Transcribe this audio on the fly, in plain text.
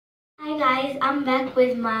guys, I'm back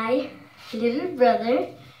with my little brother,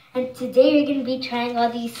 and today we're gonna be trying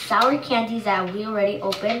all these sour candies that we already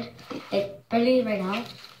opened, like barely right now.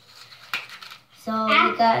 So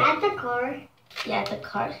we got at the car. Yeah, at the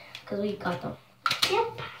car, because we got them.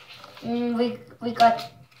 Yep. We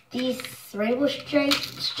got these rainbow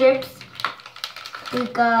strips. We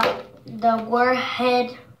got the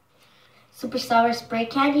Warhead super sour spray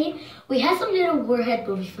candy. We had some little Warhead,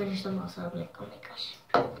 but we finished them all, so I'm like, oh my gosh.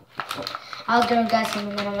 I was gonna get some,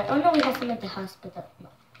 and then I'm like, oh no, we have some at the house, but no,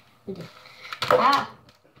 we didn't.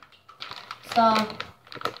 So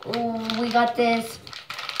we got this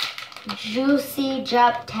Juicy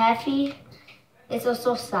Drop Taffy. It's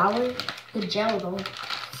also sour. The gel though is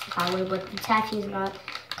sour, but the taffy is not.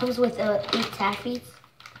 It comes with 8 taffies.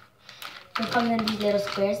 It comes in these little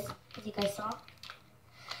squares, as you guys saw.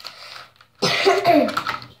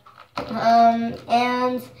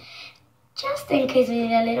 And just in case we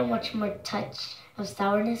need a little much more touch of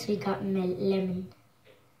sourness, we got lemon.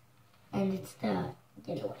 And it's the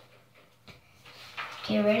yellow one.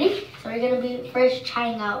 Okay, ready? So we're gonna be first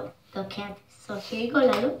trying out the candy. So here you go,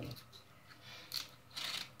 Lalo.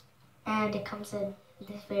 And it comes in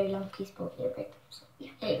this very long piece, but here, right? So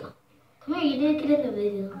yeah, there you go. Come here, you didn't get in the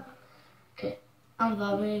video. Okay, I'm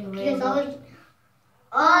vomiting right now.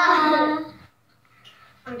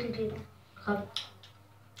 I'm gonna do that. Come.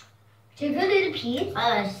 Do you get a little piece?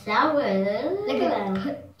 Sour. Look at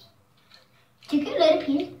that. Do you get a little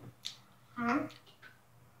piece? Huh?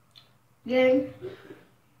 Then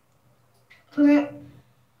put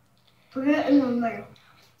it in the middle.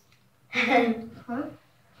 Huh?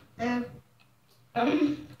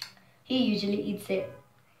 He usually eats it.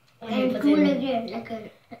 And do it again, like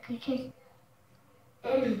a kiss.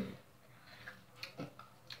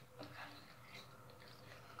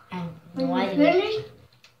 When you finish,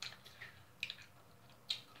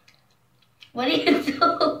 what are you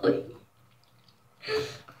doing?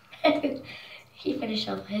 He finished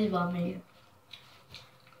up his vomiting.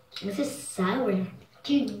 This is sour.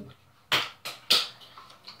 dude.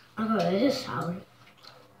 Oh, this is sour.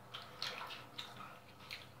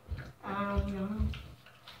 I don't know.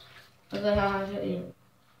 Look at how I should eat it.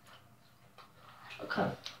 Okay.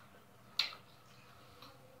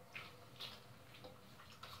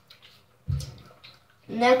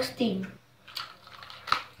 Next thing.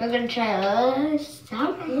 We're gonna try a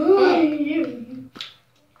sour egg.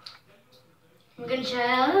 We're gonna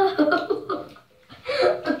try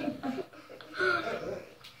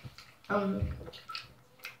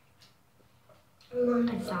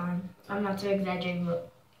it's sour. I'm not too exaggerating,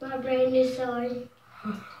 but My brain is sour.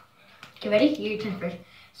 okay, ready? Your turn first.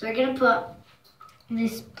 So we're gonna put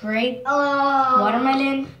this spray Oh.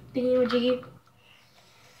 watermelon thingy majiggy.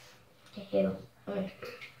 Okay, here you go. Okay.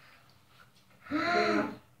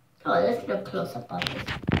 Oh, let's get a close up on this.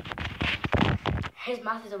 His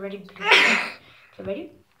mouth is already blue. Okay,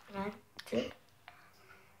 ready? 1, 2.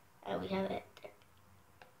 We have it.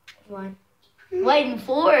 1. Wait,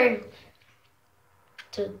 4.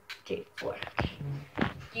 2, 3, 4.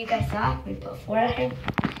 You guys saw? We put 4 at him.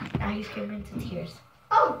 Now he's screaming into tears.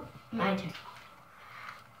 Oh. My turn.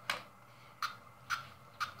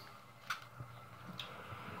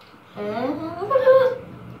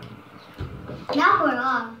 Now we're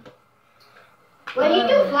on. When you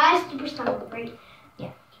do fly superstar, right?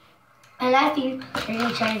 Yeah. And last thing, we're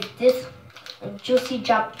gonna try this Juicy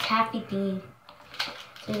Drop Taffy thingy.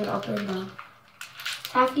 So you're gonna open the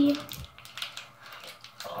taffy.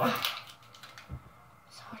 Oh.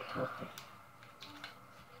 It's hard to open.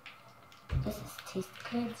 Does this taste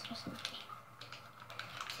good or something?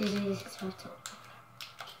 Usually this is hard to open.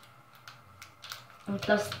 And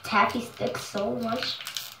plus taffy sticks so much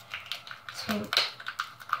to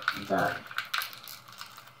the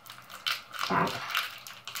back.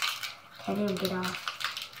 Can't even get out.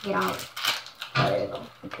 Oh, there you go.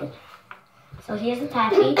 Okay. So here's the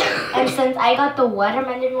taffy. And since I got the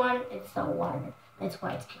watermelon one, it's the watermelon. It's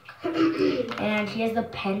white cake. And here's the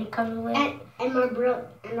pen it comes with. And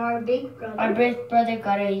our big brother. Our big brother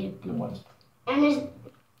got a blue one. And his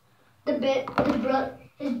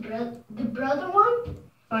brother one.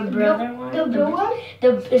 Our brother one. The blue one.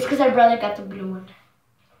 It's because our brother got the blue one.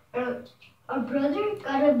 Our brother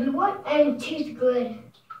got a blue one, and it tastes good.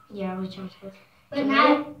 Yeah, we tried it. But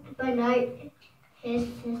not his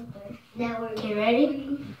sister. Now we're Okay,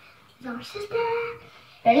 ready? It's our sister.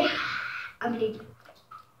 Ready? I'm big.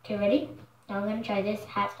 Okay, ready? Now I'm gonna try this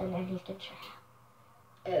hat, and then he's gonna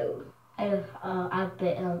try. Oh. I'll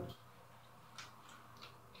bet.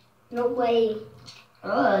 No way.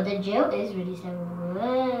 Oh, the gel is really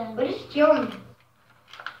sour. What is John?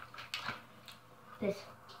 This.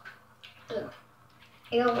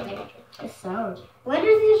 I don't like it. It's sour. What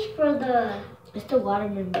is this for the... It's the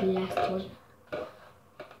watermelon last one.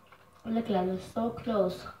 Look, Lalo, so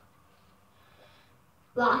close.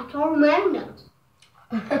 Last watermelon.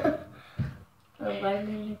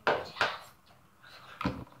 Watermelon.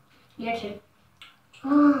 Yeah, too.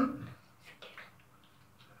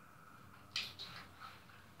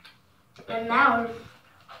 And now,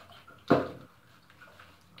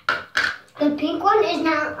 the pink one is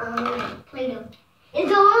not Play-Doh.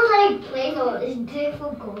 It's almost like Play-Doh. It's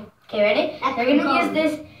difficult. okay, ready? That's We're gonna fun. use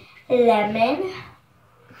this lemon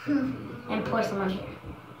and pour some on here.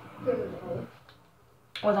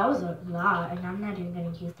 Oh, that was a lot, and I'm not even gonna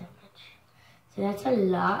use that much. So that's a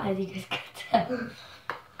lot, as you guys can tell.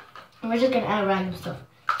 And we're just gonna add random stuff.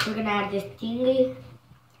 We're gonna add this thingy,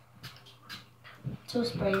 2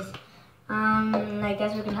 sprays. I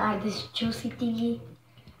guess we're gonna add this juicy thingy.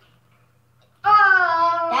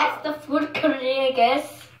 Oh! That's the food coloring, I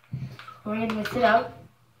guess. We're gonna mix it up.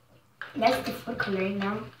 That's the food coloring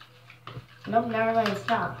now. Nope, never mind,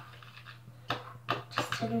 stop.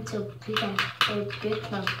 Just turn into a good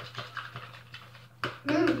clump.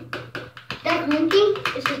 That green thing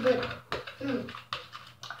is so good.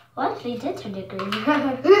 What? They did turn it green.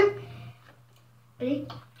 Ready?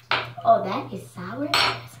 Oh, that is sour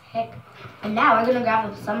as heck. And now we're gonna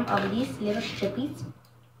grab some of these little strippies.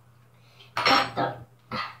 Cut them.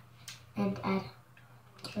 And add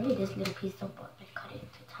only this little piece of butter. Cut it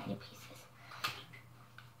into tiny pieces.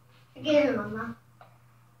 Get it, Mama.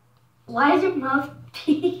 Why is your mouth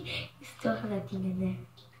pee? You still have that thing in there.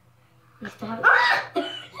 You still have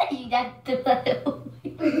you got the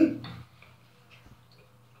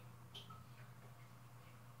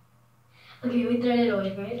Okay, we throw it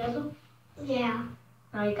away, right, Dazzle? Yeah.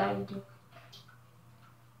 Now you gotta do.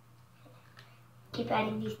 Keep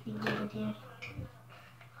adding these things over there.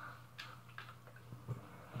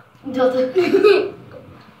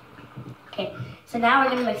 Okay, so now we're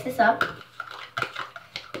gonna mix this up.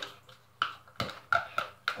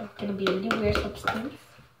 It's gonna be a really weird substance.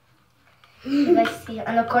 You guys see,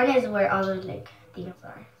 and the corner is where all the like things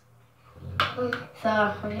are.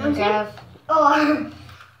 So we're gonna grab. Oh.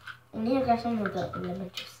 We need to grab some of the lemon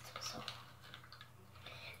juice. So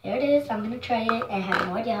there it is. I'm gonna try it. I have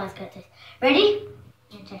no idea how it's gonna taste. Ready?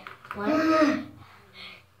 Okay. One.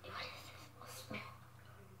 What is this?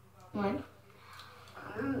 One.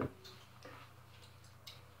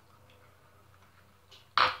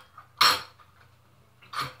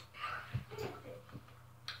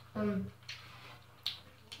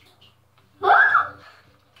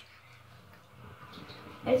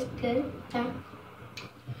 It's good. Yeah.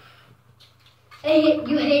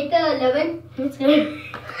 You hate the lemon? It's good.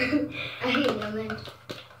 I hate lemon.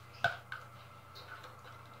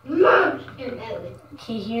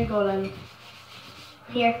 Okay, here you go, Lily.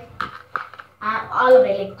 Here. All of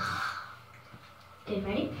it, like. Okay,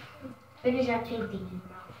 ready? Finish that pink thing in your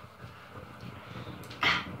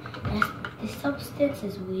mouth. This substance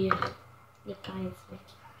is weird. You guys.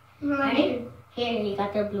 Ready? Here, you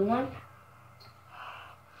got the blue one.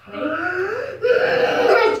 Ready?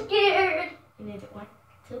 I'm scared. You need it. 1,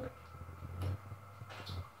 2.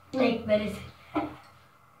 Like, that is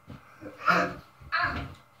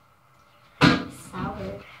sour.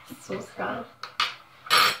 So strong.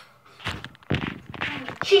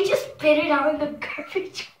 She just spit it out in the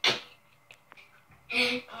garbage can.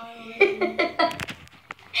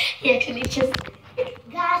 He actually just.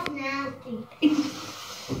 That's nasty.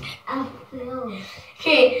 I feel.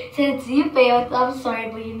 Okay, since you failed, I'm sorry,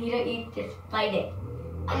 but you need to eat this. Bite it.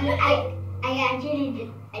 I actually did.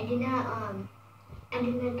 I did not put it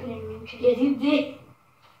in. Yes, you did.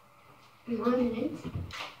 1 minute.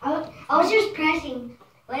 I was just pressing.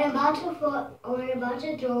 We're about to throw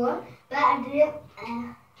up, but I didn't.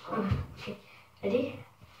 Okay, ready?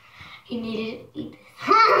 You need to eat this.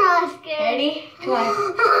 I'm scared. Ready? Come on.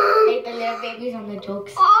 Take the little babies on the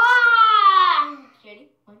jokes. Ah! Ready?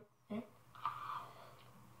 1, 2.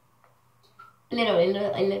 A little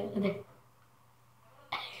there.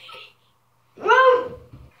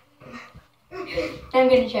 I'm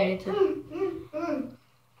gonna try it too.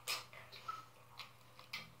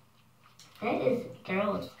 That is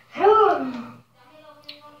gross.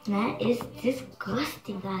 That is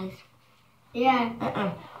disgusting, guys. Yeah.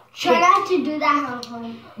 Try not to do that at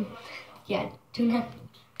home. Yeah, do not.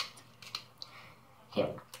 Okay,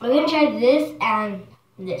 we're gonna try this and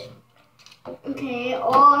this. Okay,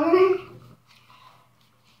 or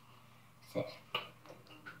This.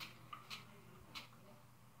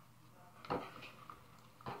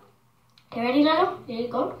 Okay, ready, Lalo? Here you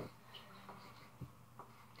go.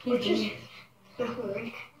 Please give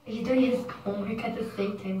me. He's doing his homework at the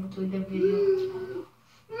same time doing the video.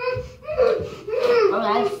 Oh,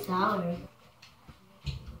 that's sour.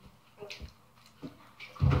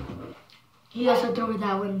 He also threw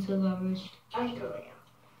that one to the garbage. I threw it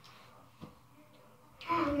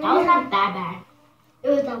out. That was not that bad. It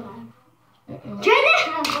was not bad. Try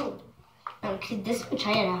that at home. Okay, this we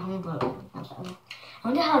try it at home, but not that one. I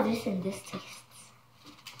wonder how this and this tastes.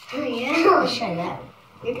 Oh, yeah. Let's try that.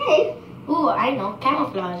 Okay. Ooh, I know.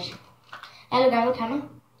 Camouflage. Hello, camera.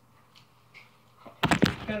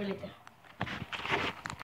 Probably later.